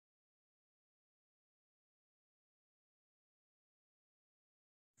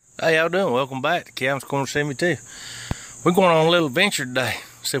How y'all doing? Welcome back to Calvin's Corner 72. We're going on a little adventure today.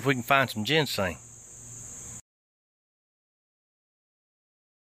 See if we can find some ginseng.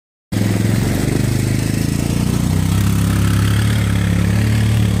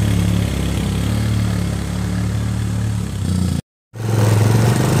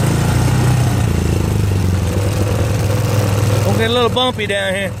 Gonna get a little bumpy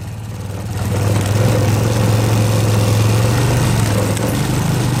down here.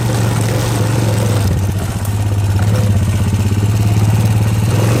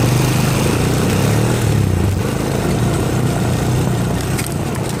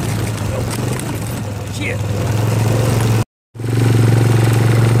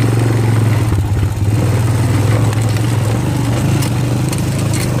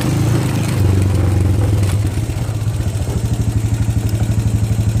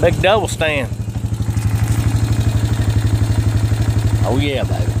 Big double stand. Oh yeah,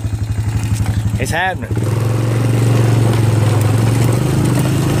 baby. It's happening.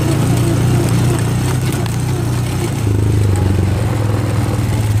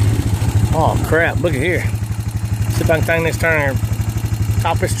 Oh crap, look at here. See if I can find this turn here.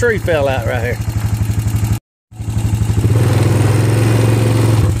 Top of this tree fell out right here.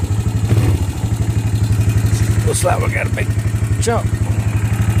 Looks like we got a big chunk.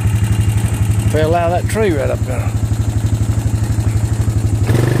 Fell out of that tree right up there.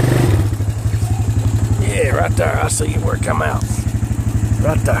 Yeah, right there. I see where it come out.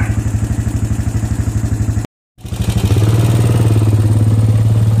 Right there.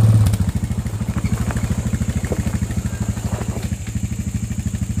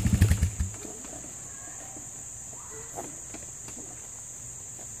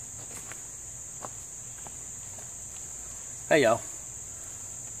 Hey y'all.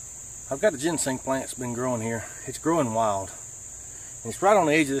 I've got a ginseng plant that's been growing here. It's growing wild. And it's right on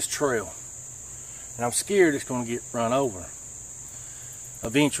the edge of this trail. And I'm scared it's going to get run over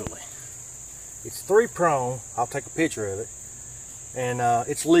eventually. It's 3-prong. I'll take a picture of it. And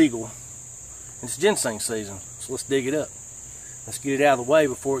it's legal. It's ginseng season. So let's dig it up. Let's get it out of the way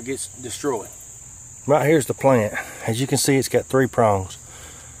before it gets destroyed. Right here's the plant. As you can see, it's got 3 prongs.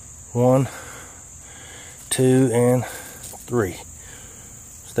 1, 2, and 3.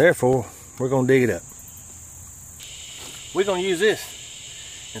 Therefore, we're going to dig it up. We're going to use this.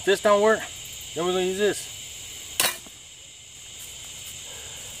 If this don't work, then we're going to use this.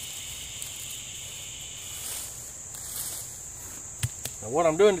 Now what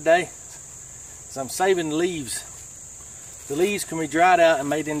I'm doing today is I'm saving the leaves. The leaves can be dried out and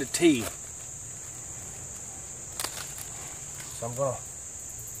made into tea. So I'm going to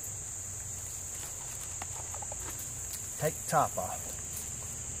take the top off.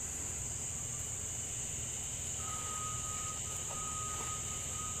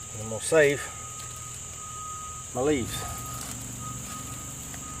 I'm going to save my leaves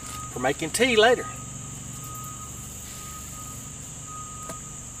for making tea later.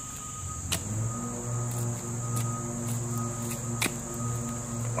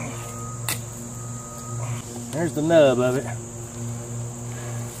 There's the nub of it.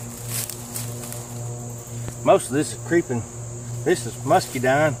 Most of this is creeping. This is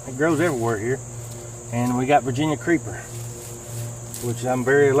muscadine. It grows everywhere here. And we got Virginia creeper, which I'm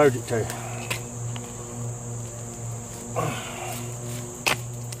very allergic to.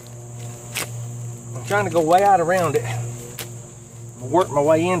 I'm trying to go way out around it, work my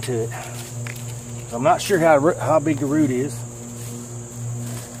way into it. I'm not sure how big the root is.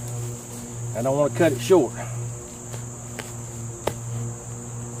 I don't want to cut it short.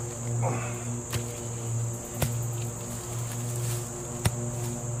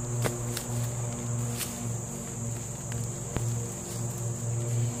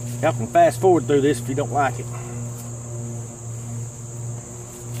 Y'all can fast forward through this if you don't like it.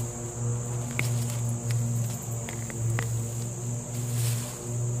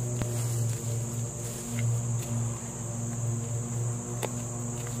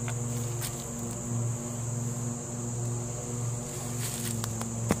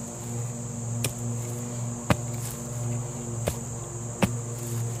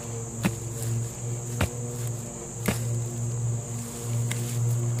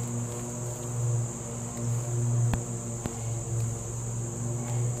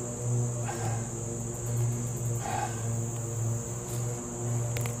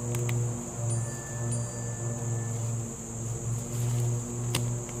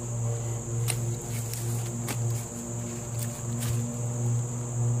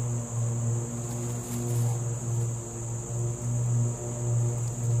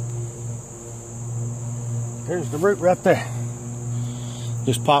 There's the root right there.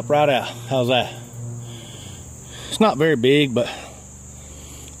 just pop right out. How's that? It's not very big, but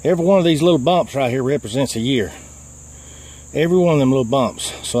every one of these little bumps right here represents a year. Every one of them little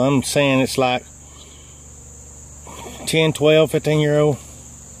bumps. So I'm saying it's like 10, 12, 15-year-old.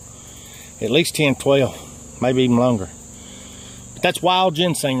 At least 10, 12, maybe even longer. But that's wild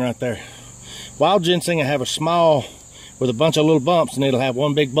ginseng right there. Wild ginseng will have a small with a bunch of little bumps, and it'll have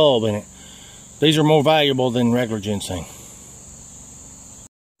one big bulb in it. These are more valuable than regular ginseng.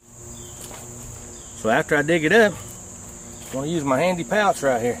 So after I dig it up, I'm going to use my handy pouch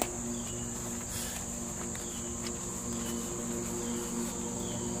right here.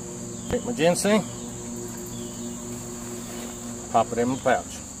 Take my ginseng, pop it in my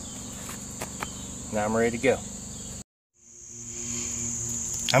pouch. Now I'm ready to go.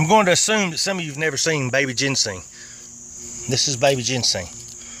 I'm going to assume that some of you have never seen baby ginseng. This is baby ginseng.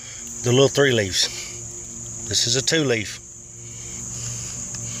 The little 3 leaves. This is a 2 leaf.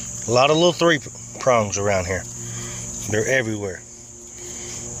 A lot of little 3 prongs around here. They're everywhere.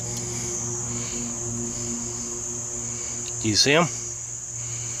 Do you see them?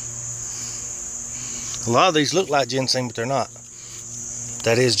 A lot of these look like ginseng, but they're not.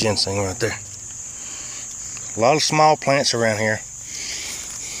 That is ginseng right there. A lot of small plants around here.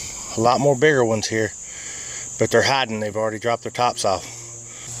 A lot more bigger ones here, but they're hiding. They've already dropped their tops off.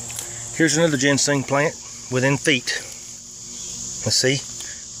 Here's another ginseng plant within feet. Let's see.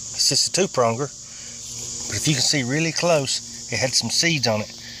 It's just a 2-pronger, but if you can see really close, it had some seeds on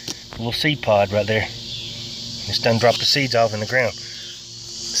it. A little seed pod right there. It's done dropped the seeds off in the ground.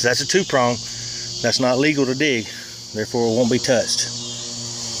 So that's a 2-prong. That's not legal to dig, therefore it won't be touched.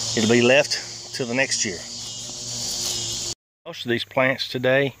 It'll be left till the next year. Most of these plants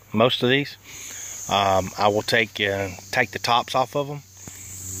today, most of these, I will take the tops off of them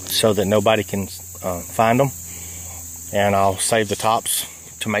so that nobody can find them, and I'll save the tops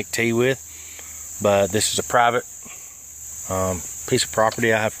to make tea with. But this is a private piece of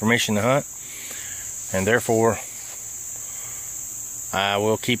property I have permission to hunt, and therefore I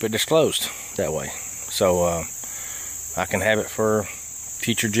will keep it disclosed that way, so I can have it for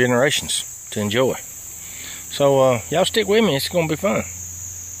future generations to enjoy. So y'all stick with me, it's gonna be fun.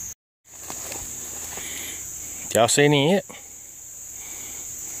 Y'all see any yet?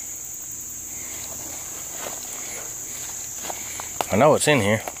 I know it's in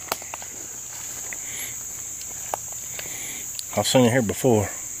here. I've seen it here before.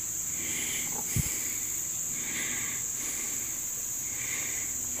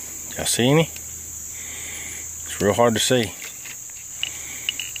 Y'all see any? It's real hard to see.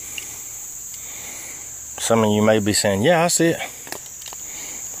 Some of you may be saying, yeah, I see it.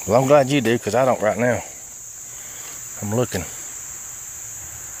 Well, I'm glad you do, because I don't right now. I'm looking.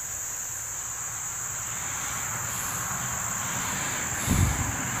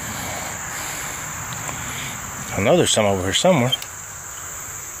 I know there's some over here somewhere.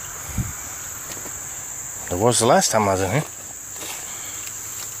 There was the last time I was in here.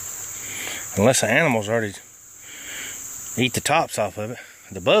 Unless the animals already eat the tops off of it.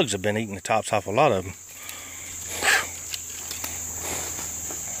 The bugs have been eating the tops off a lot of them.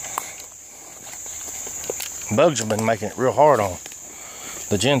 Bugs have been making it real hard on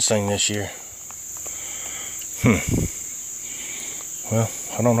the ginseng this year. Well,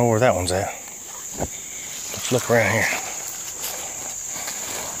 I don't know where that one's at. Let's look around here.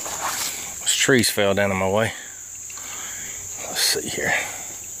 Those trees fell down in my way. Let's see here.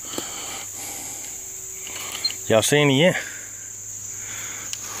 Y'all see any yet?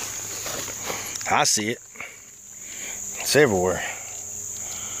 I see it. It's everywhere.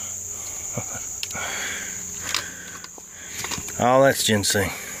 Oh, that's ginseng.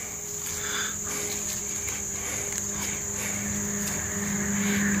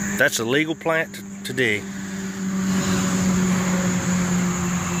 That's a legal plant to dig.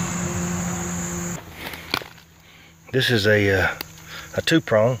 This is a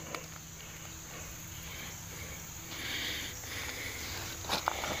 2-prong.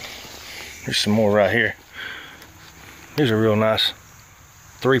 There's some more right here. Here's a real nice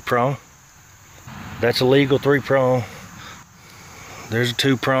 3-prong. That's a legal 3-prong. There's a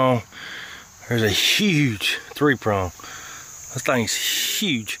 2-prong. There's a huge 3-prong. This thing's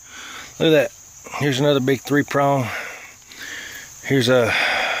huge. Look at that. Here's another big 3-prong. Here's a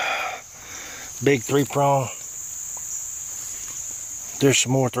big 3-prong. There's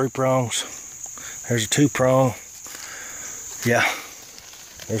some more 3-prongs. There's a 2-prong. Yeah.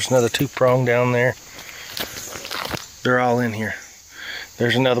 There's another 2-prong down there. They're all in here.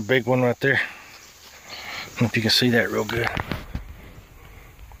 There's another big one right there. I don't know if you can see that real good.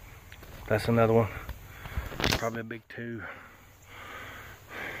 That's another one. Probably a big 2.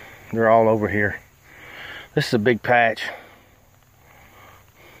 They're all over here. This is a big patch.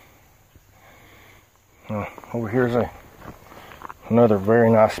 Over here's another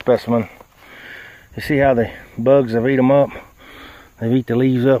very nice specimen. You see how the bugs have eat them up? They eat the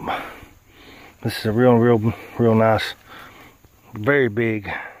leaves up. This is a real nice, very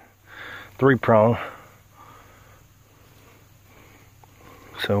big 3-prong.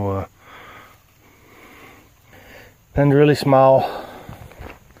 So then really small.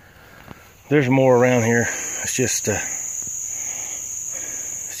 There's more around here. It's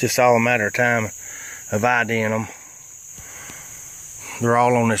just all a matter of time of IDing them. They're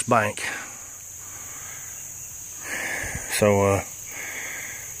all on this bank. So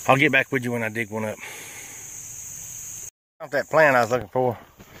I'll get back with you when I dig one up. Found that plant I was looking for.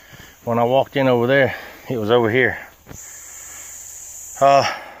 When I walked in over there, it was over here.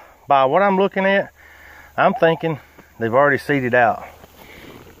 By what I'm looking at, I'm thinking they've already seeded out.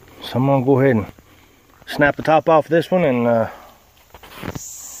 So I'm gonna go ahead and snap the top off this one and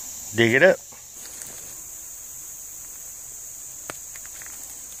dig it up.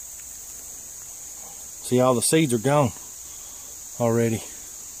 See, all the seeds are gone already.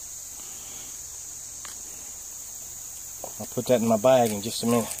 I'll put that in my bag in just a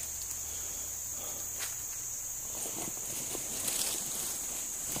minute.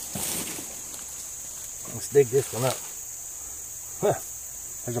 Let's dig this one up. Huh,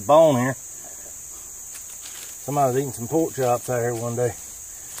 there's a bone here. Somebody's eating some pork chops out here one day.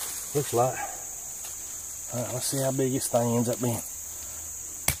 Looks like. Alright, let's see how big this thing ends up being.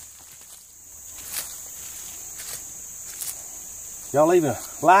 Y'all leave a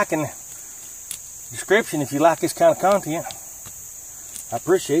like in the description if you like this kind of content. I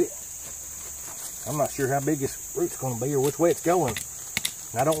appreciate it. I'm not sure how big this root's going to be or which way it's going.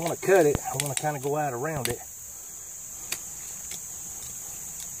 And I don't want to cut it. I want to kind of go out around it.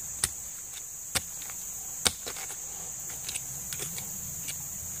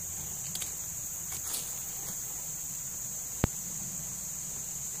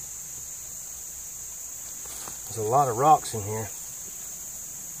 There's a lot of rocks in here.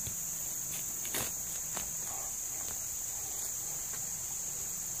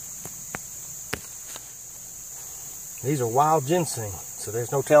 These are wild ginseng, so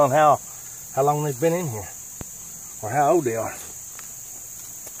there's no telling how long they've been in here or how old they are.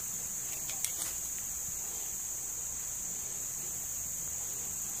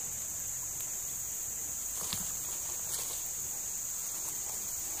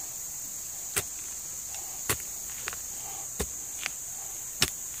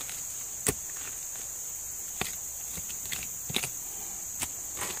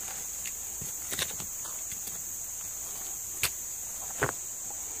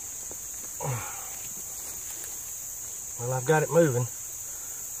 Well, I've got it moving.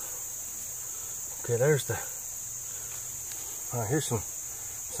 Okay, there's the. Here's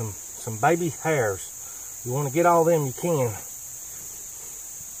some baby hairs. You want to get all them you can.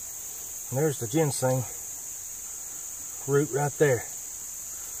 And there's the ginseng root right there.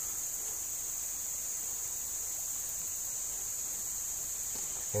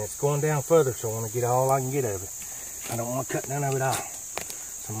 And it's going down further, so I want to get all I can get of it. I don't want to cut none of it off.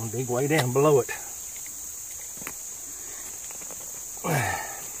 So I'm going to dig way down below it.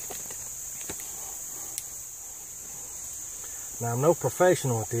 Now, I'm no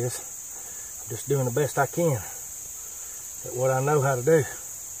professional at this. I'm just doing the best I can at what I know how to do.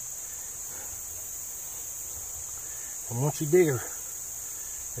 And once you dig a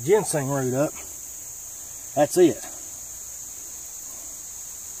ginseng root up, that's it.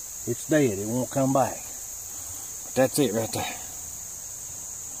 It's dead. It won't come back. But that's it right there.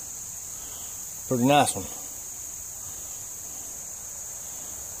 Pretty nice one.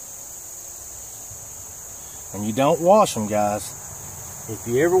 And you don't wash them, guys. If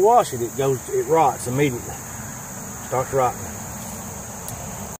you ever wash it, it rots immediately. Starts rotting.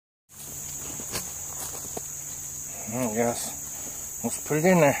 Alright, guys. Let's put it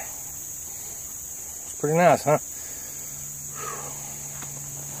in there. It's pretty nice, huh?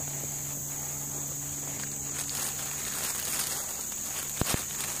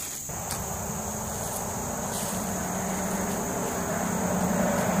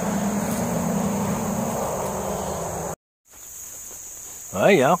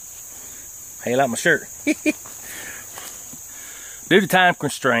 Hey y'all, how you like my shirt? Due to time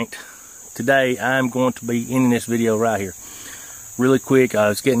constraint, today I'm going to be ending this video right here. Really quick,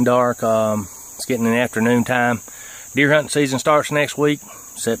 it's getting dark, it's getting in the afternoon time. Deer hunting season starts next week,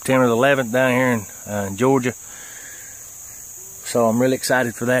 September the 11th down here in Georgia. So I'm really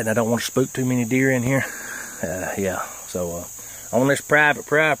excited for that, and I don't want to spook too many deer in here. Yeah, so on this private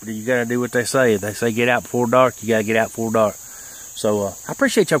property, you gotta do what they say. If they say get out before dark, you gotta get out before dark. So I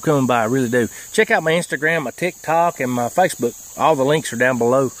appreciate y'all coming by, I really do. Check out my Instagram, my TikTok, and my Facebook. All the links are down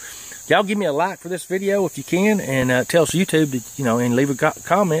below. Y'all give me a like for this video if you can, and tell us YouTube that, you know, and leave a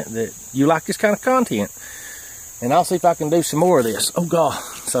comment that you like this kind of content. And I'll see if I can do some more of this. Oh God.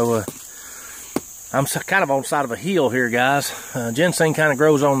 So I'm kind of on the side of a hill here, guys. Ginseng kind of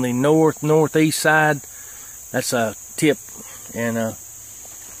grows on the northeast side. That's a tip. And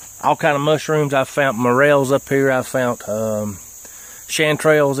all kind of mushrooms. I've found morels up here. I've found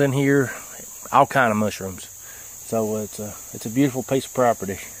chanterelles in here. All kind of mushrooms. So it's a beautiful piece of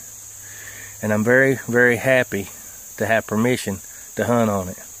property. And I'm very, very happy to have permission to hunt on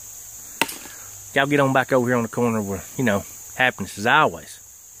it. Y'all get on back over here on the corner where, you know, happiness is always.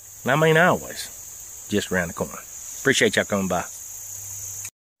 And I mean always. Just around the corner. Appreciate y'all coming by.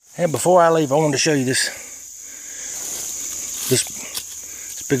 And before I leave, I wanted to show you this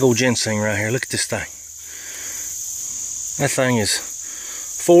big old ginseng right here. Look at this thing. That thing is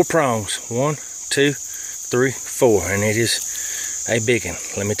 4 prongs. 1, 2, 3, 4. And it is a big one,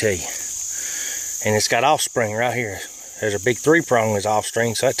 let me tell you. And it's got offspring right here. There's a big 3-prong as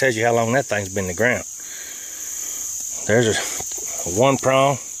offspring, so that tells you how long that thing's been in the ground. There's a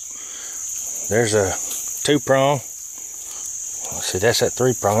 1-prong. There's a 2-prong. Let's see, that's that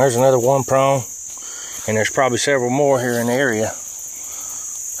 3-prong. There's another 1-prong. And there's probably several more here in the area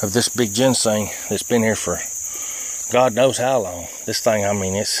of this big ginseng that's been here for God knows how long. This thing, I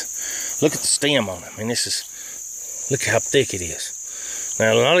mean, look at the stem on it. I mean, look how thick it is.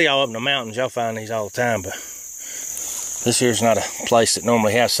 Now, a lot of y'all up in the mountains, y'all find these all the time, but this here's not a place that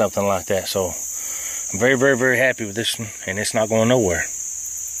normally has something like that. So I'm very, very, very happy with this one, and it's not going nowhere.